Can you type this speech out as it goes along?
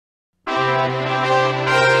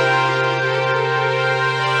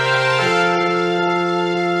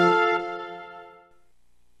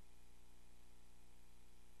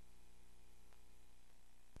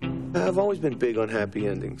I've always been big on happy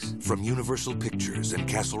endings. From Universal Pictures and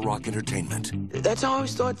Castle Rock Entertainment. That's how I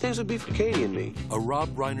always thought things would be for Katie and me. A Rob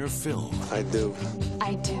Reiner film. I do.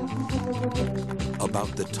 I do.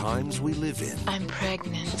 About the times we live in. I'm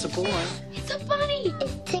pregnant. It's a boy. It's a bunny.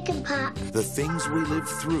 It's chicken pox. The things we live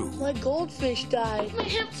through. My goldfish died. My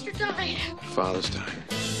hamster died. Father's time.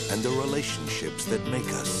 And the relationships that make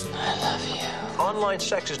us. I love you. Online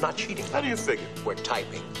sex is not cheating. How do you figure? We're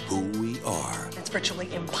typing. Who we are. It's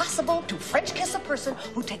virtually impossible to French kiss a person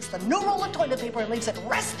who takes the new roll of toilet paper and leaves it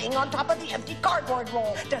resting on top of the empty cardboard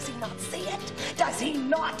roll. Does he not see it? Does he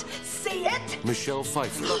not see it? Michelle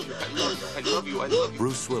Pfeiffer. I love you. I love you. I love you.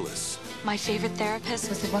 Bruce Willis. My favorite therapist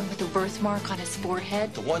was the one with the birthmark on his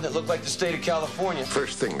forehead. The one that looked like the state of California.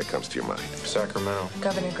 First thing that comes to your mind. Sacramento.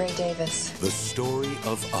 Governor Gray Davis. The story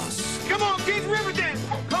of us. Come on, Keith Riverdale.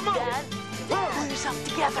 Come on. Dad, pull yourself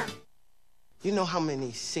together. You know how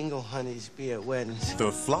many single honeys be at weddings?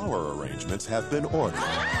 The flower arrangements have been ordered,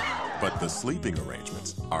 but the sleeping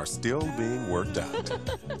arrangements are still being worked out.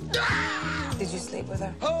 Did you sleep with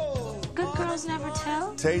her? Oh! Good girls never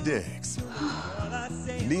tell. Tay Diggs,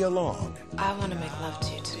 Nia Long, I want to make love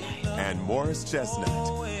to you tonight. and Morris Chestnut.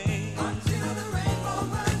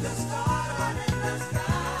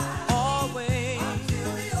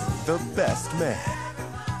 The best man.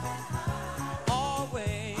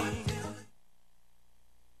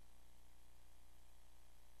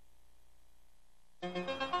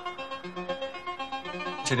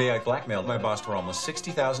 Today I blackmailed my boss for almost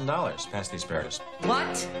 $60,000 past the asparagus.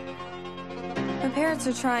 What? My parents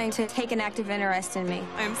are trying to take an active interest in me.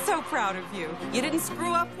 I'm so proud of you. You didn't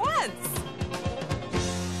screw up once.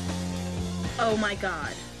 Oh my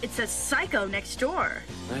God. It says Psycho next door.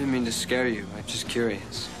 I didn't mean to scare you. I'm just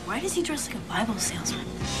curious. Why does he dress like a Bible salesman?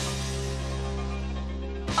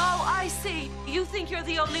 Oh, I see. You think you're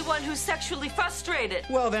the only one who's sexually frustrated.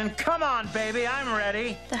 Well, then, come on, baby. I'm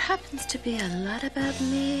ready. There happens to be a lot about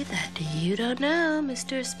me that you don't know,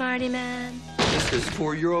 Mr. Smarty Man. This is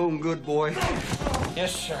for your own good, boy.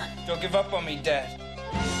 Yes, sir. Don't give up on me, Dad.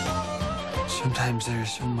 Sometimes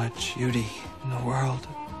there's so much beauty in the world.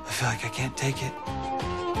 I feel like I can't take it.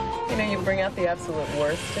 You know, you bring out the absolute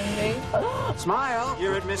worst in me. Smile.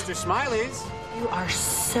 You're at Mr. Smiley's. You are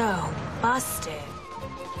so busted.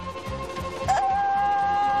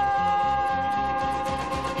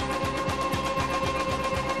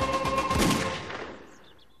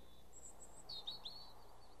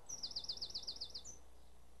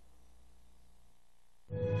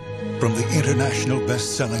 From the international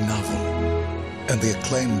best-selling novel and the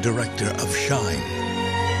acclaimed director of Shine,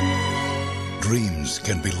 dreams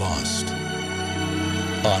can be lost,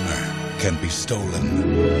 honor can be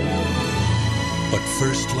stolen, but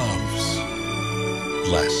first loves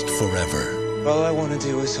last forever. All I want to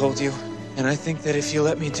do is hold you, and I think that if you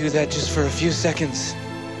let me do that just for a few seconds,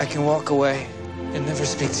 I can walk away and never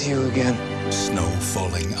speak to you again. Snow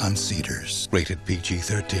Falling on Cedars, rated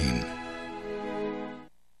PG-13.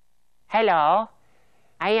 Hello,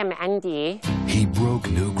 I am Andy. He broke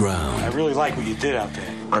new ground. I really like what you did out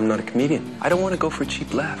there. I'm not a comedian. I don't want to go for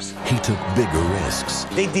cheap laughs. He took bigger risks.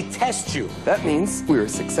 They detest you. That means we're a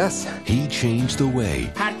success. He changed the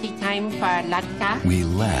way Party time for latka. we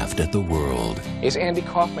laughed at the world. Is Andy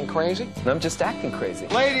Kaufman crazy? I'm just acting crazy.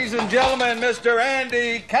 Ladies and gentlemen, Mr.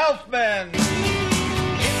 Andy Kaufman.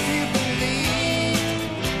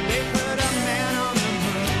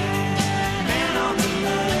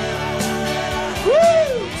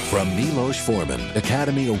 From Milos Forman,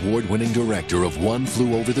 Academy Award-winning director of One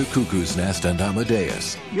Flew Over the Cuckoo's Nest and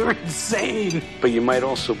Amadeus. You're insane. But you might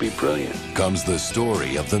also be brilliant. Comes the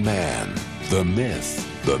story of the man, the myth,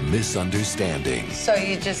 the misunderstanding. So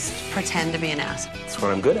you just pretend to be an ass. That's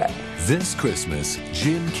what I'm good at. This Christmas,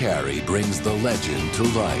 Jim Carrey brings the legend to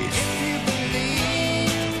life.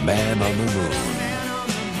 Man on the Moon.